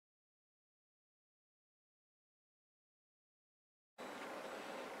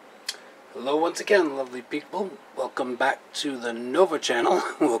Hello once again, lovely people. Welcome back to the Nova channel,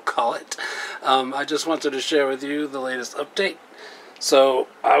 we'll call it. I just wanted to share with you the latest update. So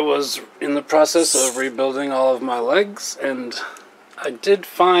I was in the process of rebuilding all of my legs, and I did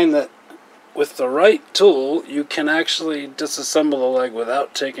find that with the right tool you can actually disassemble the leg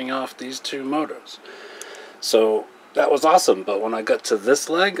without taking off these two motors. So that was awesome, but when I got to this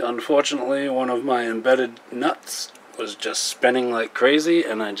leg, unfortunately one of my embedded nuts was just spinning like crazy,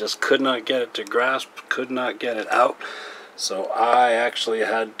 and I just could not get it to grasp, could not get it out. So I actually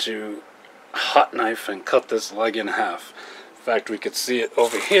had to hot knife and cut this leg in half. In fact, we could see it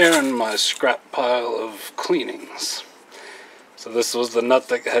over here in my scrap pile of cleanings. So this was the nut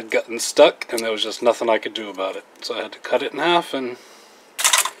that had gotten stuck, and there was just nothing I could do about it. So I had to cut it in half and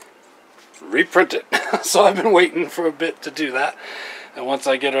reprint it. So I've been waiting for a bit to do that. And once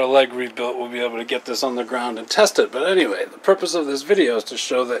I get her leg rebuilt, we'll be able to get this on the ground and test it. But anyway, the purpose of this video is to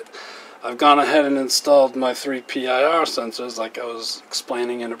show that I've gone ahead and installed my 3 PIR sensors like I was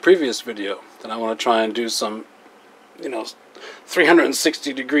explaining in a previous video. And I want to try and do some,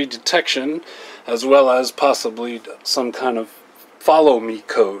 360-degree detection, as well as possibly some kind of follow me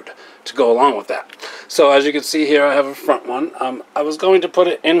code to go along with that. So as you can see here, I have a front one. I was going to put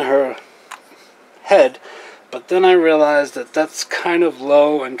it in her head, but then I realized that that's kind of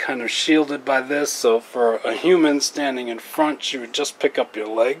low and kind of shielded by this, so for a human standing in front, she would just pick up your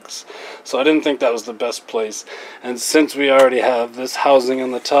legs. So I didn't think that was the best place. And since we already have this housing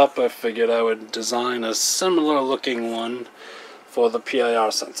on the top, I figured I would design a similar looking one for the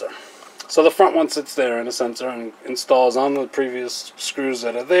PIR sensor. So the front one sits there in a sensor and installs on the previous screws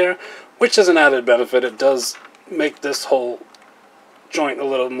that are there, which is an added benefit. It does make this whole joint a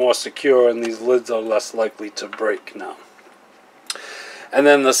little more secure, and these lids are less likely to break now. And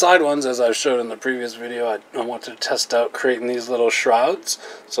then the side ones, as I showed in the previous video, I wanted to test out creating these little shrouds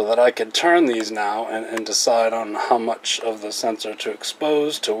so that I could turn these now and decide on how much of the sensor to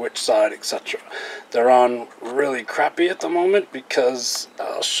expose to which side, etc. They're on really crappy at the moment because,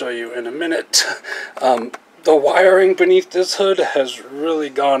 I'll show you in a minute, the wiring beneath this hood has really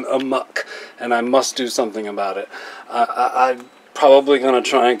gone amok, and I must do something about it. I'm probably going to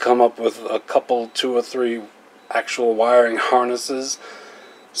try and come up with a couple, 2 or 3 actual wiring harnesses,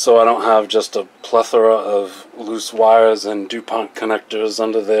 so I don't have just a plethora of loose wires and DuPont connectors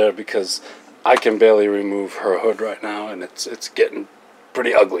under there, because I can barely remove her hood right now, and it's getting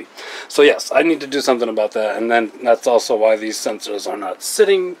pretty ugly. So yes, I need to do something about that, and then that's also why these sensors are not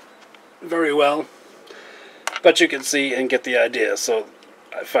sitting very well. But you can see and get the idea. So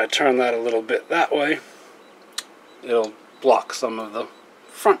if I turn that a little bit that way, it'll block some of the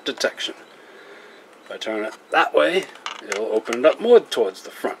front detection. If I turn it that way, it'll open it up more towards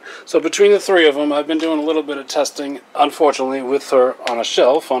the front. So between the 3 of them, I've been doing a little bit of testing, unfortunately with her on a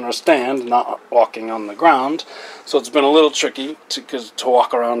shelf, on her stand, not walking on the ground. So it's been a little tricky to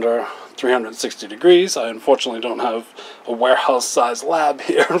walk around her 360 degrees. I unfortunately don't have a warehouse-sized lab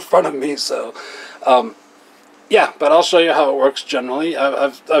here in front of me, so yeah, but I'll show you how it works generally.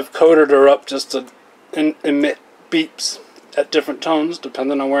 I've coded her up just to emit beeps at different tones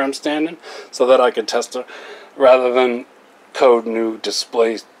depending on where I'm standing, so that I could test her rather than code new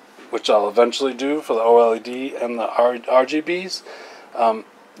displays, which I'll eventually do for the OLED and the RGBs. The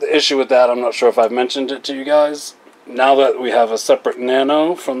issue with that, I'm not sure if I've mentioned it to you guys, now that we have a separate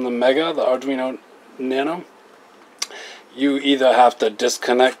Nano from the Mega, the Arduino Nano, you either have to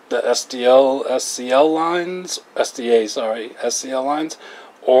disconnect the SCL lines,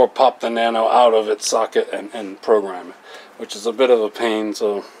 or pop the Nano out of its socket and program it, which is a bit of a pain,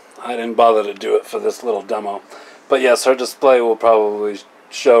 so I didn't bother to do it for this little demo. But yes, her display will probably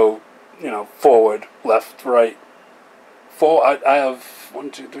show, forward, left, right. I have 1,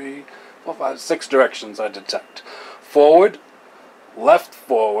 2, 3, 4, 5, 6 directions I detect. Forward, left,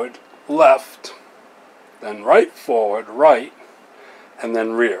 then right, forward, right, and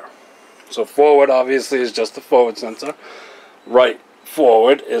then rear. So forward obviously is just the forward sensor. Right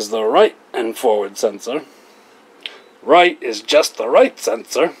forward is the right and forward sensor. Right is just the right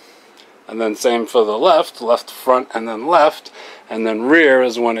sensor. And then same for the left front, and then rear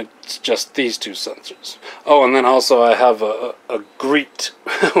is when it's just these 2 sensors. Oh, and then also I have a greet,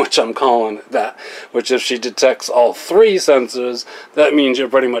 which I'm calling it that, which if she detects all 3 sensors, that means you're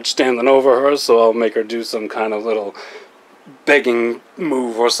pretty much standing over her, so I'll make her do some kind of little begging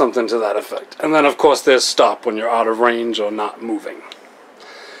move or something to that effect. And then of course there's stop when you're out of range or not moving.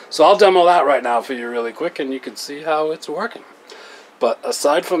 So I'll demo that right now for you really quick, and you can see how it's working. But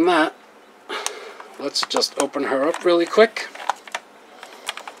aside from that, let's just open her up really quick.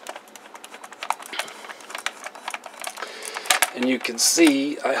 And you can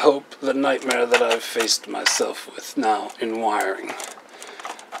see, I hope, the nightmare that I've faced myself with now in wiring.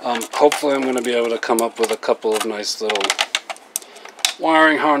 Hopefully I'm going to be able to come up with a couple of nice little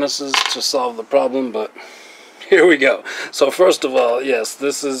wiring harnesses to solve the problem, but here we go. So first of all, yes,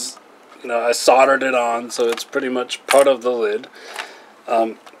 this is, I soldered it on, so it's pretty much part of the lid.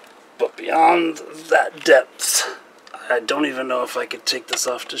 But beyond that depth, I don't even know if I could take this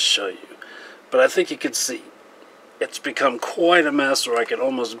off to show you. But I think you can see. It's become quite a mess where I can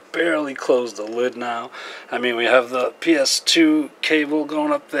almost barely close the lid now. I mean, we have the PS2 cable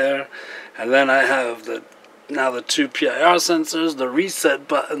going up there. And then I have now the two PIR sensors, the reset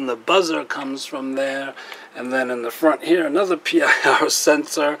button, the buzzer comes from there. And then in the front here, another PIR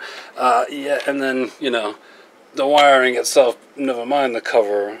sensor. And then, the wiring itself, never mind the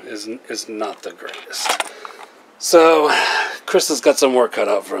cover, is not the greatest. So, Chris has got some work cut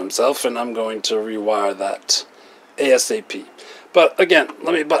out for himself, and I'm going to rewire that ASAP. But again,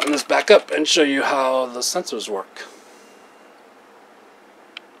 let me button this back up and show you how the sensors work.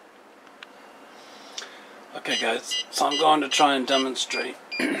 Okay guys, so I'm going to try and demonstrate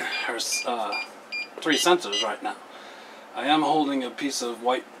her 3 sensors right now. I am holding a piece of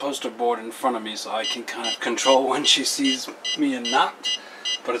white poster board in front of me so I can kind of control when she sees me and not.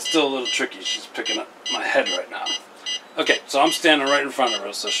 But it's still a little tricky. She's picking up my head right now. Okay, so I'm standing right in front of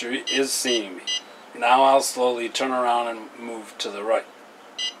her, so she is seeing me. Now I'll slowly turn around and move to the right.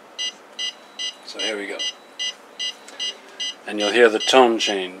 So here we go. And you'll hear the tone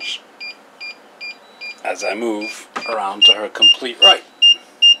change as I move around to her complete right.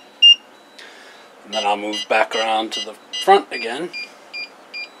 And then I'll move back around to the front again.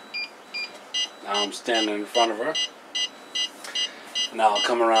 Now I'm standing in front of her. Now I'll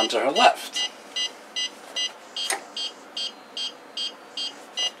come around to her left.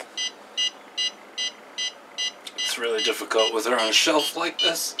 It's really difficult with her on a shelf like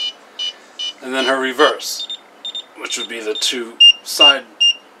this. And then her reverse, which would be the 2 side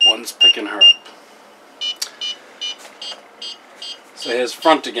ones picking her up. So here's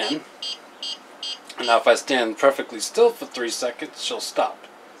front again. And now if I stand perfectly still for 3 seconds, she'll stop.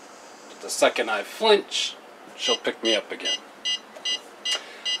 But the second I flinch, she'll pick me up again.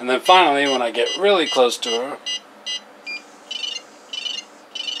 And then finally, when I get really close to her,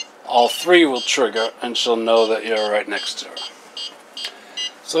 all 3 will trigger and she'll know that you're right next to her.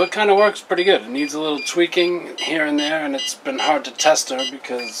 So it kind of works pretty good. It needs a little tweaking here and there, and it's been hard to test her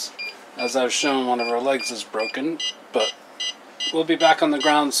because, as I've shown, one of her legs is broken, but we'll be back on the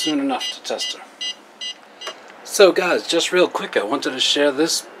ground soon enough to test her. So guys, just real quick, I wanted to share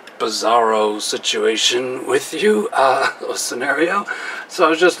this bizarro situation with you, a scenario. So I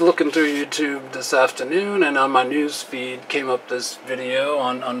was just looking through YouTube this afternoon, and on my news feed came up this video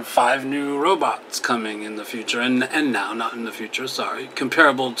on 5 new robots coming in the future, and now, not in the future, sorry,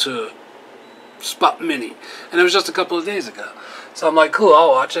 comparable to Spot Mini. And it was just a couple of days ago. So I'm like, cool,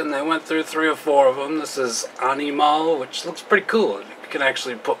 I'll watch it, and they went through 3 or 4 of them. This is Animal, which looks pretty cool. You can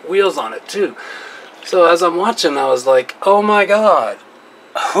actually put wheels on it too. So as I'm watching, I was like, oh my god,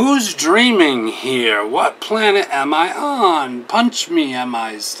 who's dreaming here? What planet am I on? Punch me, am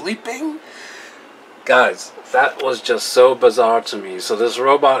I sleeping? Guys, that was just so bizarre to me. So this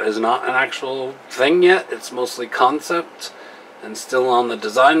robot is not an actual thing yet. It's mostly concept and still on the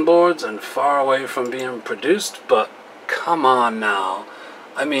design boards and far away from being produced. But come on now.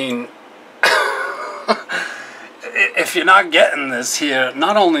 I mean, if you're not getting this here,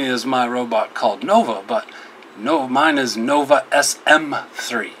 not only is my robot called Nova, but mine is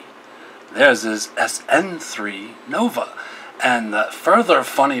NovaSM3. Theirs is SN3 Nova. And the further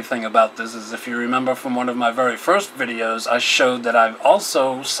funny thing about this is, if you remember from one of my very first videos, I showed that I've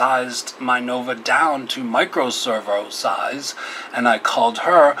also sized my Nova down to micro servo size, and I called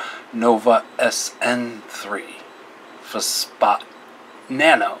her Nova SN3 for Spot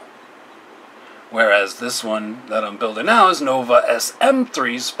Nano. Whereas this one that I'm building now is Nova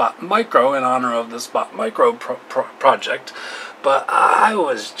SM3 Spot Micro in honor of the SpotMicro project. But I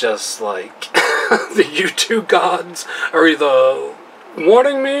was just like, the YouTube gods are either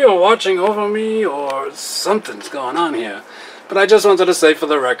warning me or watching over me or something's going on here. But I just wanted to say for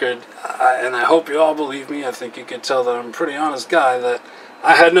the record, and I hope you all believe me, I think you can tell that I'm a pretty honest guy, that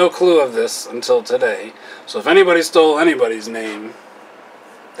I had no clue of this until today. So if anybody stole anybody's name,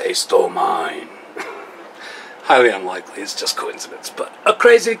 they stole mine. Highly unlikely, it's just coincidence, but a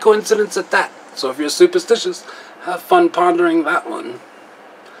crazy coincidence at that. So if you're superstitious, have fun pondering that one.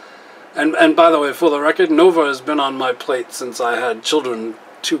 And by the way, for the record, Nova has been on my plate since I had children,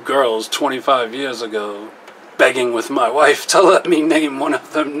 2 girls, 25 years ago, begging with my wife to let me name one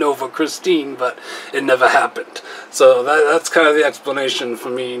of them Nova Christine, but it never happened. So that's kind of the explanation for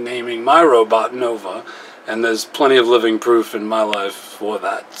me naming my robot Nova, and there's plenty of living proof in my life for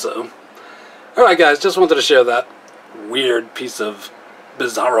that. So, alright guys, just wanted to share that weird piece of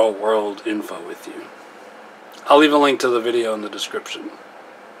bizarro world info with you. I'll leave a link to the video in the description.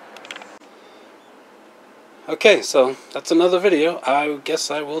 Okay, so that's another video. I guess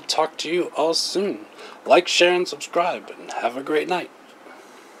I will talk to you all soon. Like, share, and subscribe, and have a great night.